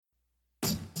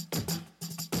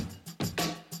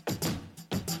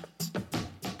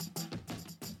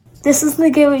This is the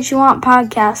Get What You Want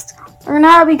podcast. Learn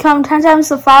how to become 10 times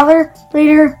the father,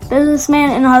 leader,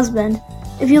 businessman, and husband.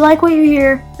 If you like what you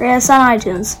hear, rate us on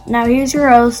iTunes. Now here's your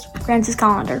host, Francis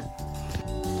Collender.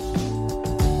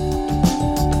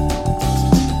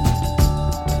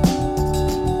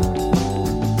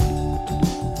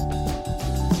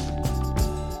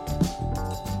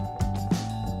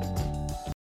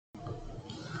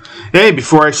 Hey,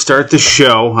 before I start the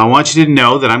show, I want you to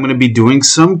know that I'm going to be doing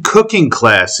some cooking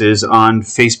classes on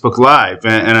Facebook Live,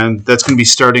 and that's going to be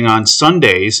starting on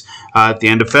Sundays at the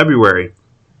end of February.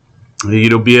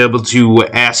 You'll be able to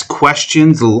ask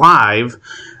questions live,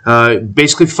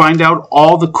 basically find out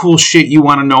all the cool shit you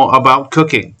want to know about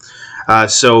cooking.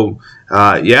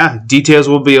 Details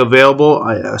will be available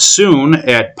soon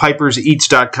at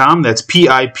piperseats.com. That's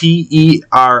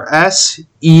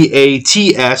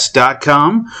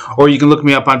piperseats.com. Or you can look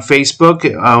me up on Facebook.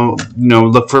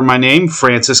 Look for my name,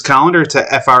 Francis Collender. It's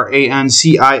Francis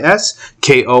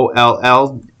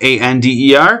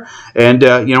Kollander. And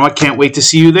I can't wait to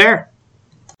see you there.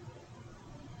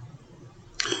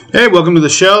 Hey, welcome to the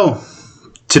show.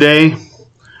 Today,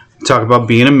 talk about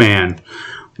being a man.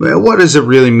 Well, what does it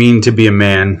really mean to be a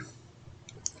man?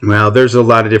 Well, there's a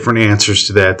lot of different answers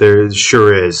to that. There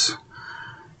sure is.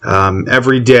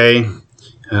 Every day,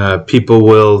 people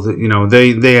will,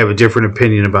 they have a different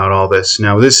opinion about all this.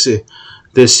 Now, this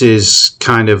is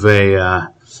kind of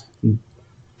a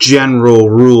general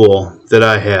rule that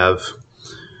I have.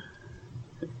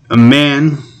 A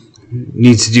man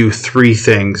needs to do three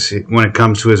things when it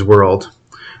comes to his world.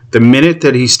 The minute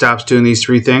that he stops doing these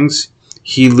three things,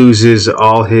 he loses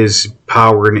all his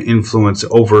power and influence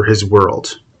over his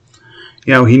world.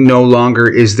 He no longer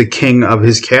is the king of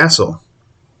his castle.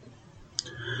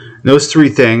 Those three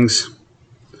things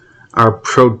are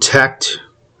protect,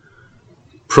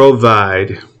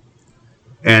 provide,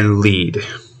 and lead.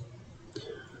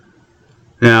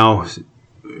 Now,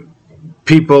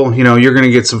 people, you're going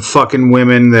to get some fucking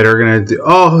women that are going to do,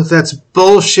 oh, that's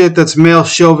bullshit, that's male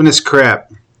chauvinist crap.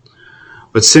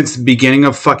 But since the beginning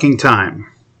of fucking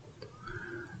time,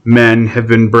 men have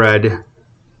been bred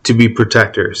to be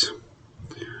protectors.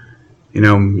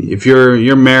 If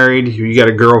you're married, you got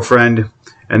a girlfriend,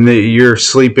 and you're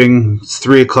sleeping, it's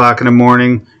 3 o'clock in the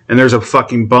morning, and there's a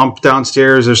fucking bump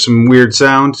downstairs, there's some weird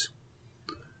sounds,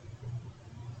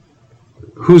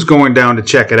 who's going down to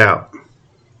check it out?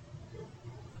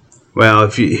 Well,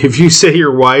 if you say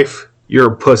your wife,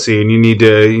 you're a pussy, and you need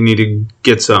to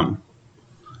get some.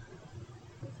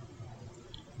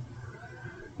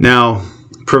 Now,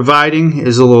 providing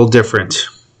is a little different.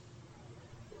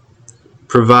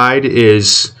 Provide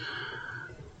is,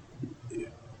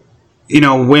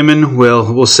 women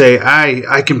will say,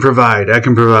 I can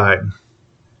provide.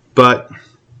 But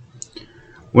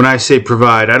when I say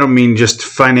provide, I don't mean just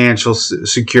financial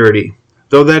security,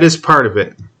 though that is part of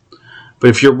it.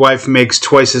 But if your wife makes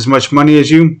twice as much money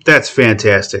as you, that's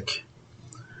fantastic.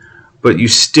 But you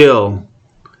still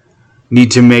need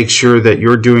to make sure that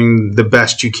you're doing the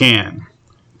best you can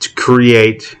to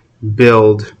create,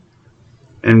 build,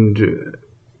 and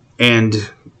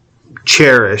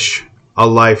cherish a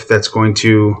life that's going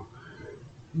to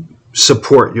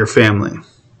support your family.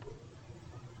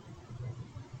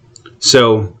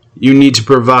 So you need to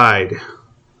provide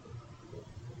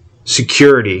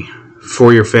security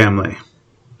for your family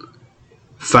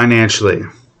financially,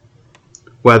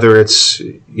 whether it's,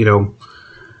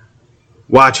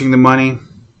 watching the money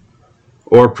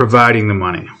or providing the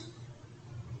money.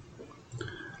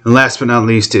 And last but not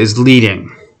least is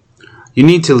leading. You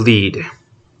need to lead.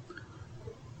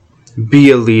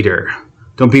 Be a leader.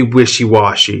 Don't be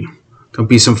wishy-washy. Don't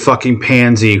be some fucking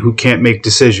pansy who can't make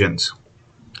decisions.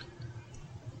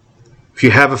 If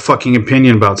you have a fucking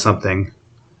opinion about something,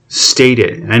 state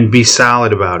it and be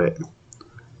solid about it.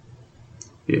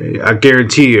 I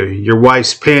guarantee you, your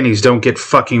wife's panties don't get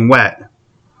fucking wet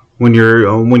when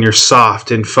you're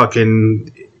soft and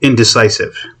fucking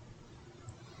indecisive.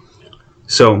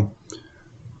 So,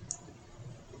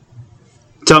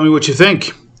 tell me what you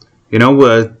think.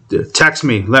 Text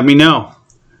me. Let me know.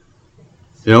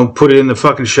 Put it in the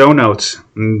fucking show notes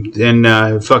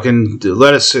and fucking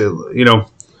let us.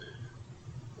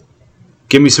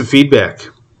 Give me some feedback.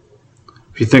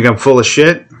 If you think I'm full of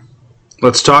shit,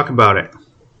 let's talk about it.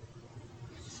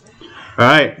 All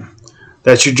right.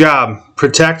 That's your job.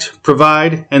 Protect,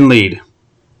 provide, and lead.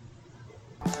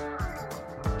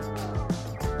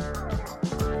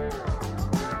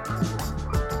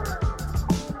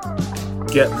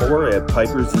 Get more at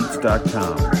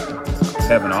piperseats.com.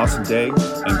 Have an awesome day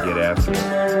and get after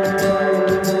it.